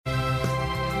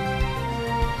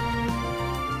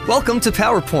Welcome to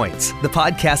PowerPoints, the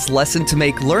podcast lesson to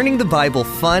make learning the Bible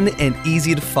fun and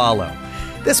easy to follow.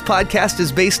 This podcast is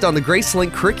based on the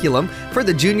GraceLink curriculum for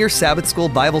the Junior Sabbath School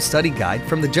Bible Study Guide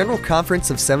from the General Conference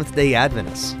of Seventh-day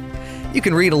Adventists. You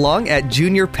can read along at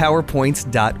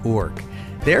juniorpowerpoints.org.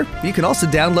 There, you can also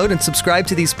download and subscribe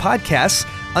to these podcasts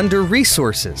under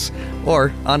Resources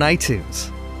or on iTunes.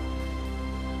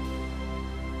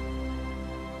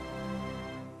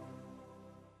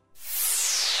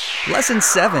 Lesson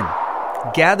 7,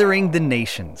 Gathering the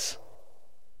Nations.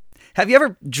 Have you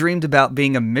ever dreamed about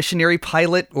being a missionary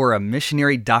pilot or a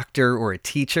missionary doctor or a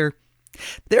teacher?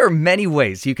 There are many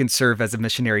ways you can serve as a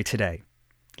missionary today.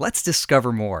 Let's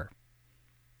discover more.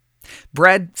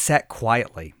 Brad sat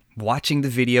quietly, watching the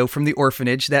video from the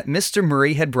orphanage that Mr.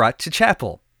 Murray had brought to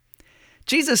chapel.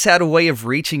 Jesus had a way of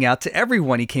reaching out to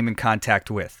everyone he came in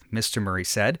contact with, Mr. Murray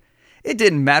said. It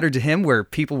didn't matter to him where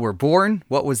people were born,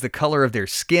 what was the color of their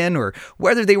skin, or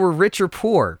whether they were rich or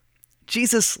poor.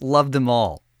 Jesus loved them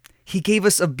all. He gave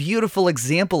us a beautiful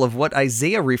example of what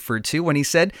Isaiah referred to when he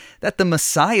said that the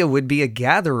Messiah would be a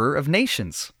gatherer of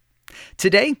nations.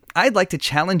 Today, I'd like to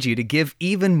challenge you to give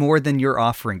even more than your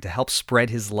offering to help spread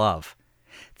his love.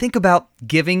 Think about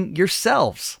giving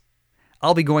yourselves.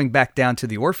 I'll be going back down to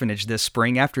the orphanage this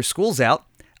spring after school's out.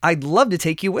 I'd love to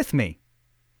take you with me.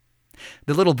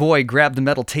 The little boy grabbed the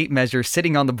metal tape measure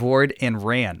sitting on the board and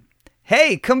ran.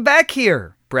 "Hey, come back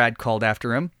here," Brad called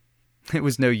after him. It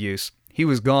was no use. He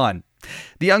was gone.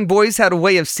 The young boys had a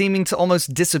way of seeming to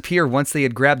almost disappear once they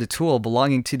had grabbed a tool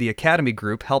belonging to the Academy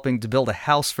group helping to build a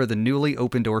house for the newly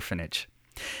opened orphanage.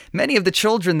 Many of the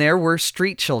children there were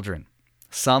street children.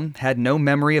 Some had no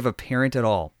memory of a parent at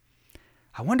all.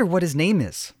 I wonder what his name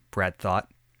is, Brad thought.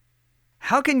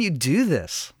 How can you do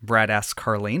this? Brad asked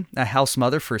Carlene, a house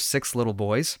mother for 6 little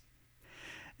boys.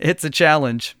 It's a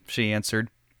challenge, she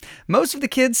answered. Most of the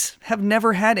kids have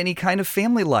never had any kind of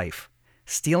family life.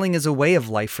 Stealing is a way of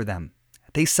life for them.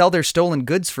 They sell their stolen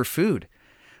goods for food.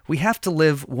 We have to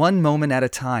live one moment at a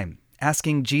time,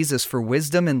 asking Jesus for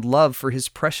wisdom and love for his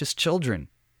precious children.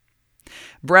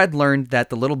 Brad learned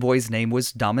that the little boy's name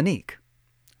was Dominique.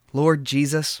 Lord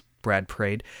Jesus, Brad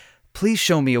prayed, please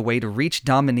show me a way to reach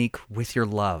Dominique with your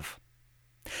love.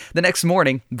 The next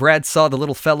morning, Brad saw the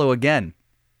little fellow again.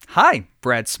 Hi,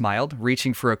 Brad smiled,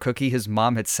 reaching for a cookie his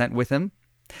mom had sent with him.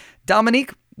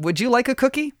 Dominique, would you like a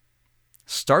cookie?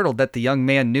 Startled that the young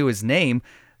man knew his name,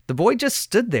 the boy just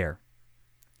stood there.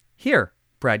 Here,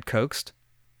 Brad coaxed.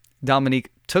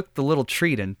 Dominique took the little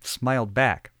treat and smiled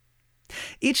back.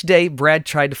 Each day, Brad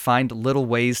tried to find little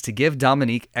ways to give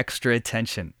Dominique extra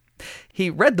attention. He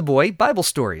read the boy Bible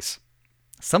stories.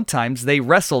 Sometimes they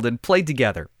wrestled and played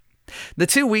together. The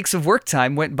 2 weeks of work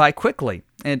time went by quickly,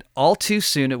 and all too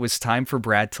soon it was time for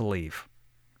Brad to leave.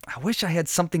 I wish I had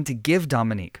something to give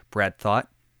Dominique, Brad thought.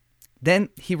 Then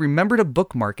he remembered a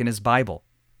bookmark in his Bible.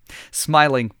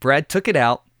 Smiling, Brad took it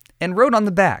out and wrote on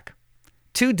the back,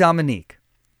 To Dominique,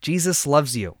 Jesus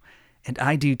loves you, and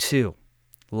I do too.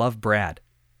 Love, Brad.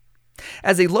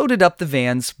 As they loaded up the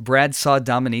vans, Brad saw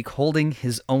Dominique holding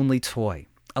his only toy,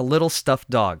 a little stuffed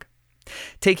dog.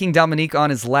 Taking Dominique on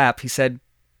his lap, he said,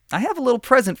 I have a little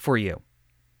present for you.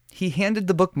 He handed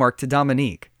the bookmark to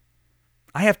Dominique.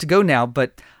 I have to go now,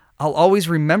 but I'll always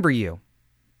remember you.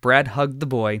 Brad hugged the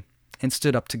boy and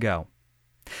stood up to go.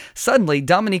 Suddenly,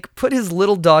 Dominique put his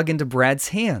little dog into Brad's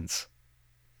hands.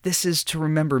 This is to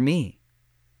remember me.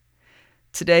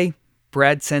 Today,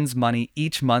 Brad sends money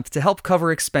each month to help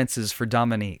cover expenses for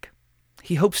Dominique.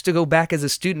 He hopes to go back as a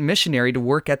student missionary to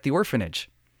work at the orphanage.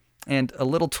 And a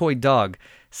little toy dog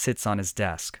sits on his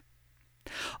desk.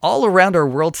 All around our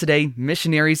world today,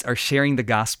 missionaries are sharing the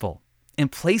gospel. In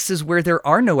places where there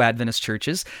are no Adventist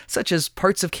churches, such as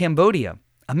parts of Cambodia,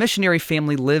 a missionary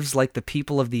family lives like the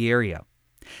people of the area.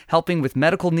 Helping with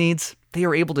medical needs, they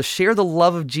are able to share the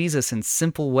love of Jesus in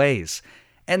simple ways,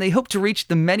 and they hope to reach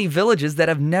the many villages that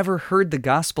have never heard the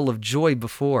gospel of joy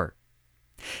before.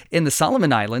 In the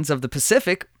Solomon Islands of the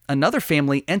Pacific, another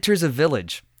family enters a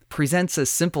village, presents a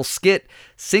simple skit,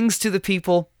 sings to the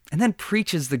people, and then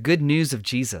preaches the good news of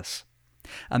Jesus.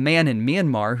 A man in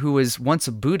Myanmar who was once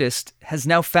a Buddhist has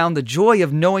now found the joy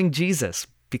of knowing Jesus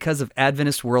because of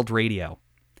Adventist World Radio.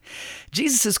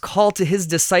 Jesus' call to his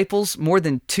disciples more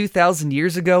than 2,000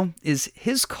 years ago is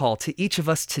his call to each of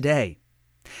us today.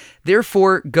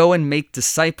 Therefore, go and make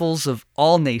disciples of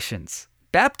all nations,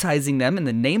 baptizing them in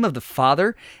the name of the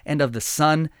Father and of the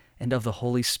Son and of the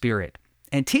Holy Spirit,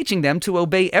 and teaching them to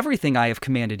obey everything I have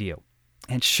commanded you.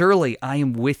 And surely I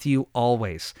am with you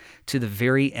always, to the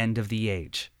very end of the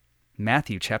age.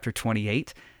 Matthew chapter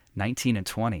 28, 19 and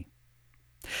 20.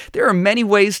 There are many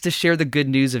ways to share the good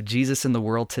news of Jesus in the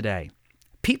world today.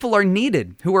 People are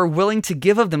needed who are willing to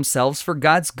give of themselves for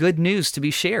God's good news to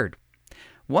be shared.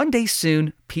 One day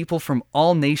soon, people from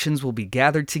all nations will be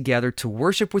gathered together to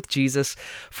worship with Jesus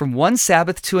from one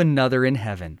Sabbath to another in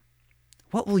heaven.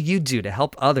 What will you do to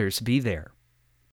help others be there?